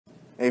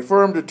A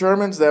firm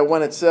determines that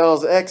when it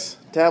sells X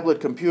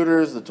tablet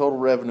computers, the total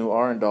revenue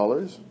R in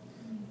dollars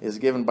is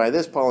given by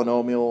this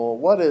polynomial.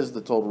 What is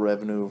the total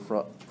revenue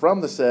from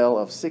the sale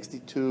of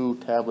 62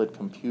 tablet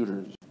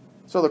computers?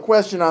 So the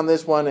question on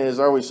this one is,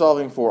 are we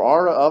solving for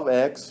R of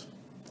X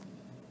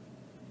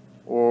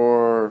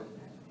or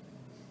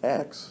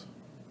X?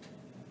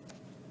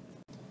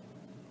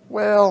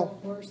 Well,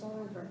 we're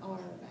solving for R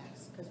of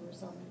X because we're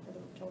solving for the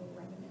total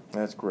revenue.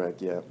 That's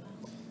correct, yeah.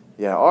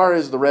 Yeah, R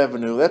is the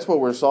revenue. That's what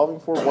we're solving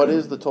for. What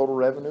is the total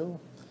revenue?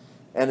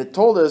 And it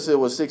told us it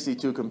was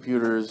 62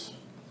 computers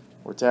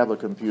or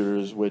tablet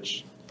computers,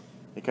 which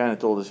it kind of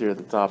told us here at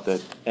the top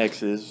that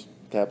X is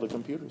tablet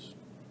computers.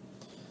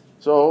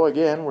 So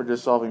again, we're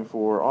just solving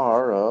for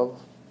R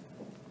of,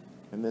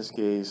 in this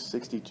case,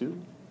 62.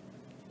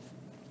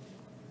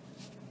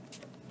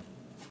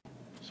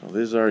 So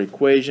this is our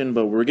equation,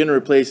 but we're going to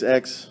replace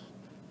X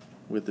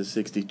with the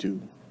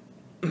 62.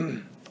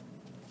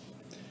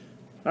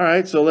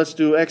 Alright, so let's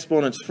do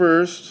exponents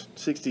first.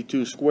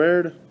 62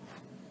 squared.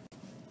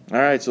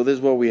 Alright, so this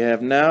is what we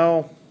have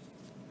now.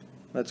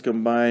 Let's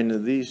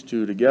combine these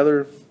two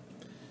together.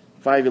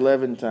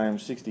 511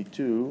 times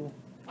 62.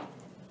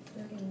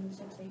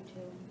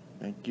 13,682.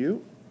 Thank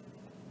you.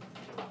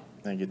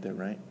 Did I get that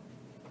right?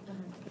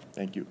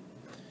 Thank you.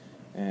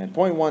 And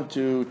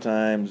 0.12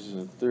 times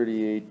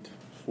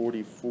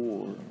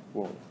 3844.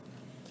 Whoa.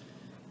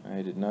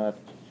 I did not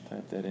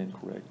type that in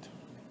correct.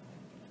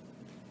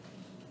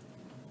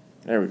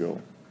 There we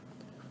go.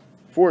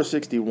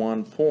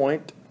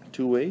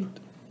 461.28.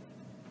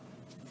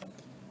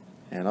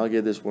 And I'll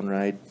get this one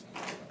right.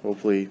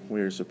 Hopefully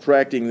we're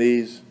subtracting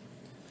these.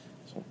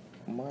 So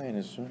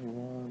minus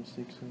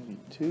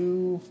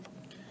 31,682.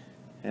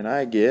 And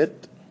I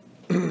get,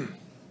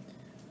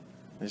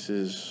 this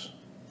is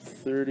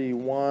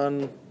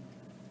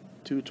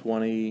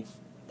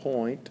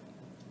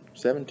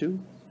 31,220.72.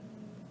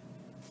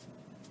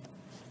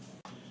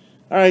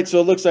 Alright,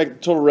 so it looks like the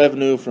total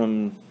revenue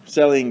from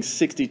selling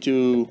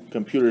 62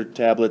 computer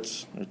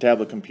tablets or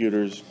tablet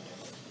computers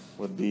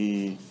would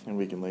be, and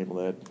we can label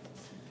that,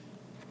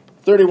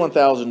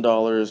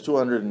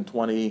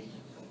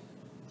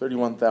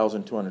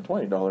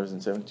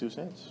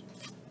 $31,220.72.